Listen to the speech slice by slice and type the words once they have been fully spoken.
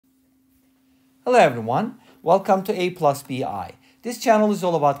Hello everyone, welcome to aplusbi. This channel is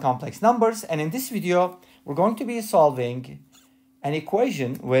all about complex numbers, and in this video we're going to be solving an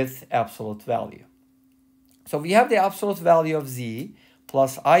equation with absolute value. So we have the absolute value of z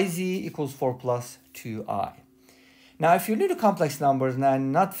plus iz equals 4 plus 2i. Now if you're new to complex numbers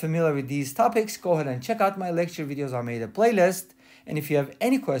and not familiar with these topics, go ahead and check out my lecture videos. I made a playlist, and if you have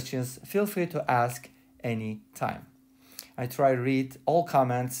any questions, feel free to ask any time. I try to read all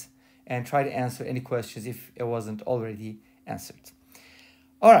comments and try to answer any questions if it wasn't already answered.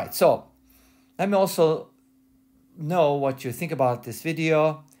 All right, so let me also know what you think about this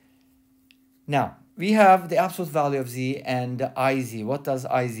video. Now, we have the absolute value of z and iz. What does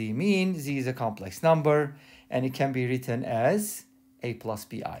iz mean? Z is a complex number, and it can be written as a plus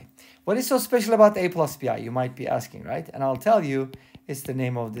bi. What is so special about a plus bi? You might be asking, right? And I'll tell you, it's the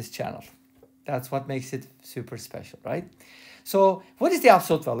name of this channel. That's what makes it super special, right? So what is the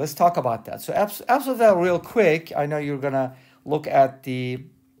absolute value? Let's talk about that. So absolute value real quick. I know you're going to look at the,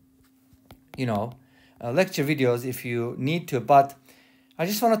 lecture videos if you need to, but I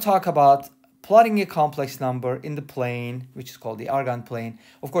just want to talk about plotting a complex number in the plane, which is called the Argand plane.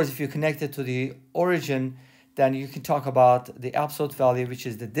 Of course, if you connect it to the origin, then you can talk about the absolute value, which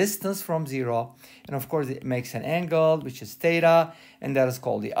is the distance from zero. And of course, it makes an angle, which is theta, and that is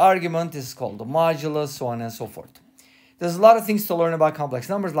called the argument. This is called the modulus, so on and so forth. There's a lot of things to learn about complex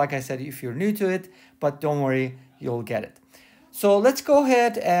numbers, like I said, if you're new to it, but don't worry, you'll get it. So let's go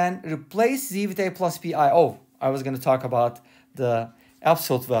ahead and replace z with a plus bi. Oh, I was going to talk about the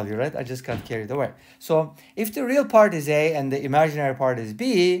absolute value, right? I just got carried away. So if the real part is a and the imaginary part is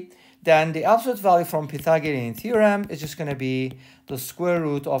b, then the absolute value from Pythagorean theorem is just going to be the square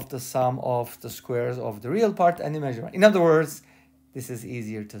root of the sum of the squares of the real part and the imaginary. In other words, this is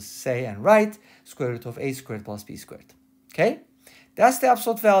easier to say and write, square root of a squared plus b squared. Okay, that's the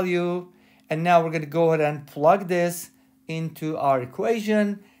absolute value. And now we're going to go ahead and plug this into our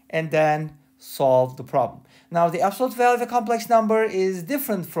equation and then solve the problem. Now, the absolute value of a complex number is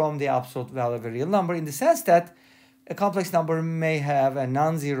different from the absolute value of a real number in the sense that a complex number may have a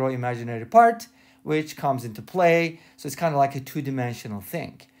non-zero imaginary part, which comes into play. So it's kind of like a two-dimensional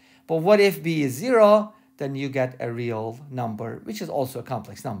thing. But what if b is 0? Then you get a real number, which is also a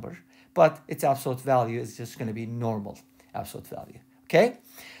complex number, but its absolute value is just going to be normal absolute value. Okay,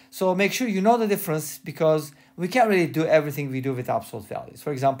 so make sure you know the difference, because we can't really do everything we do with absolute values.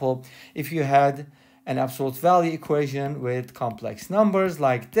 For example, if you had an absolute value equation with complex numbers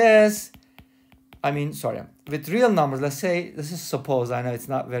like this, with real numbers, let's say, this is suppose, I know it's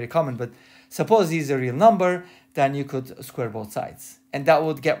not very common, but suppose this is a real number, then you could square both sides, and that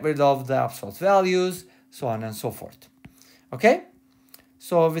would get rid of the absolute values, so on and so forth. Okay,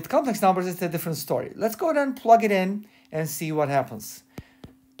 so with complex numbers, it's a different story. Let's go ahead and plug it in and see what happens.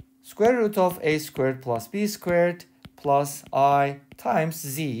 Square root of a squared plus b squared plus I times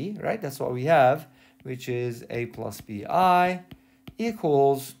z, right? That's what we have, which is a plus bi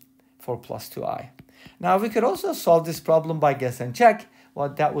equals 4 plus 2i. Now, we could also solve this problem by guess and check. Well,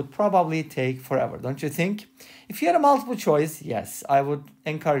 that would probably take forever, don't you think? If you had a multiple choice, yes, I would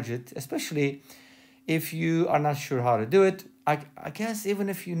encourage it, especially if you are not sure how to do it. I guess even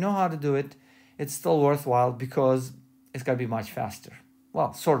if you know how to do it, it's still worthwhile because it's going to be much faster.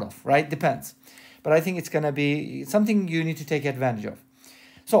 Well, sort of, right? Depends. But I think it's going to be something you need to take advantage of.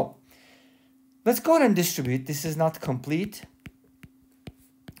 So let's go ahead and distribute. This is not complete.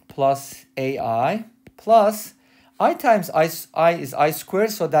 Plus ai plus I times I is I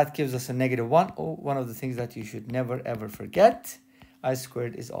squared, so that gives us a -1. Oh, one of the things that you should never ever forget. I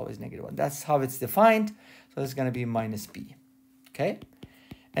squared is always -1. That's how it's defined. So it's going to be minus b. Okay?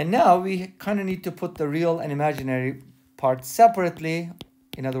 And now we kind of need to put the real and imaginary parts separately.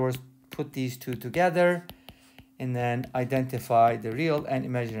 In other words, put these two together and then identify the real and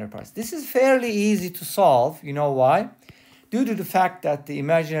imaginary parts. This is fairly easy to solve. You know why? Due to the fact that the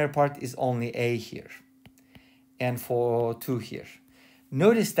imaginary part is only a here and for 2 here.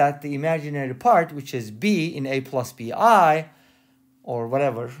 Notice that the imaginary part, which is b in a plus bi, or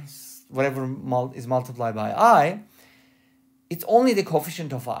whatever is multiplied by I, it's only the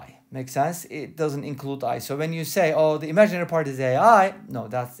coefficient of I. Makes sense? It doesn't include I. So when you say, oh, the imaginary part is ai, no,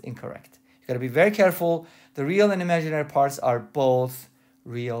 that's incorrect. You got to be very careful. The real and imaginary parts are both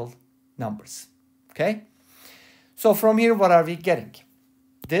real numbers. Okay? So from here, what are we getting?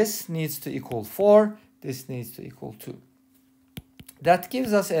 This needs to equal 4. This needs to equal 2. That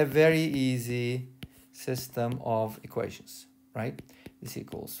gives us a very easy system of equations, right? This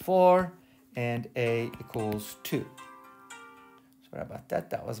equals 4 and a equals 2. Sorry about that.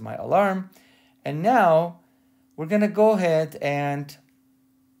 That was my alarm. And now we're going to go ahead and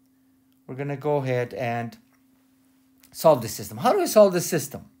we're going to go ahead and solve this system. How do we solve this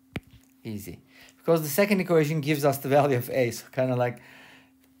system? Easy. Because the second equation gives us the value of a, so kind of like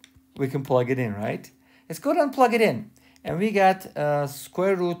we can plug it in, right? Let's go ahead and plug it in. And we get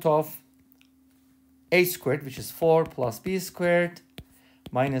square root of a squared, which is 4 plus b squared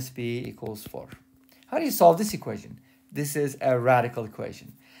minus b equals 4. How do you solve this equation? This is a radical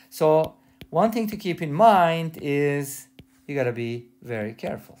equation. So one thing to keep in mind is you got to be very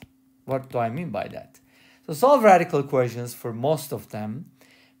careful. What do I mean by that? So solve radical equations, for most of them,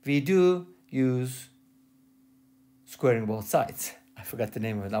 we do use squaring both sides. I forgot the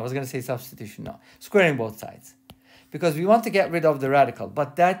name of it. I was going to say substitution. No, squaring both sides. Because we want to get rid of the radical,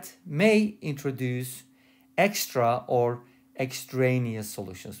 but that may introduce extra or extraneous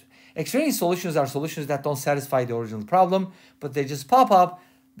solutions. Extraneous solutions are solutions that don't satisfy the original problem, but they just pop up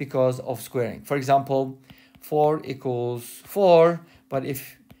because of squaring. For example, 4 equals 4, but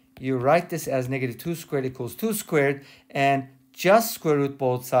if you write this as negative 2 squared equals 2 squared and just square root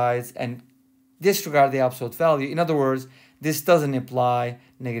both sides and disregard the absolute value, in other words, this doesn't imply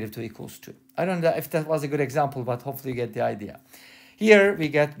negative 2 equals 2. I don't know if that was a good example, but hopefully you get the idea. Here we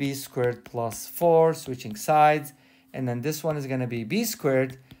get b squared plus 4, switching sides, and then this one is going to be b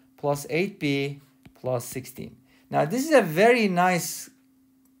squared plus 8b plus 16. Now this is a very nice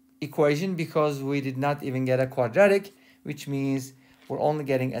equation because we did not even get a quadratic, which means we're only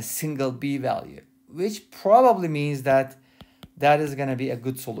getting a single b value, which probably means that that is going to be a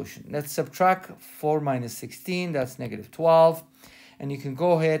good solution. Let's subtract 4 minus 16, that's negative 12. And you can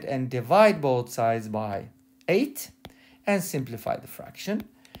go ahead and divide both sides by 8 and simplify the fraction.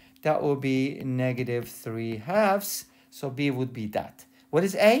 That will be negative 3 halves. So b would be that. What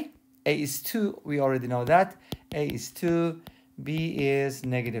is a? A is 2. We already know that. A is 2. B is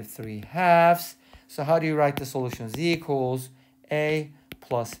negative 3 halves. So how do you write the solution? Z equals a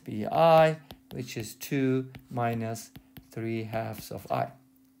plus bi, which is 2 minus 3 halves of I.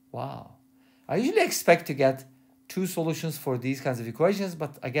 Wow. I usually expect to get 2 solutions for these kinds of equations,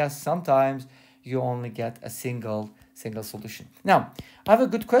 but I guess sometimes you only get a single solution. Now, I have a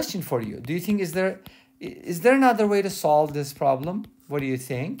good question for you. Do you think is there another way to solve this problem? What do you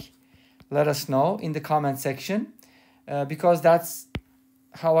think? Let us know in the comment section, because that's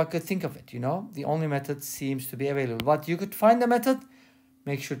how I could think of it, you know? The only method seems to be available, but you could find the method,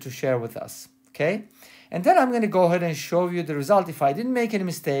 make sure to share with us, okay? And then I'm going to go ahead and show you the result. If I didn't make any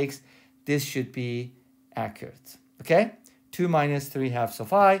mistakes, this should be accurate, okay? 2 minus 3 halves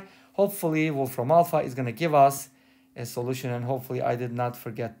of I. Hopefully, Wolfram Alpha is going to give us a solution, and hopefully I did not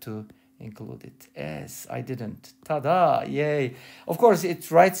forget to include it. Yes, I didn't. Ta-da! Yay! Of course, it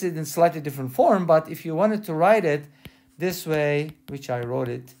writes it in slightly different form, but if you wanted to write it this way, which I wrote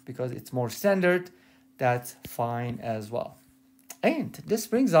it because it's more standard, that's fine as well. And this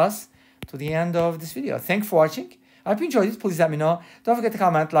brings us to the end of this video. Thanks for watching. I hope you enjoyed it. Please let me know. Don't forget to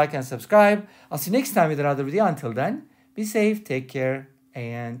comment, like, and subscribe. I'll see you next time with another video. Until then, be safe, take care,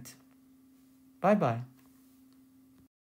 and bye-bye.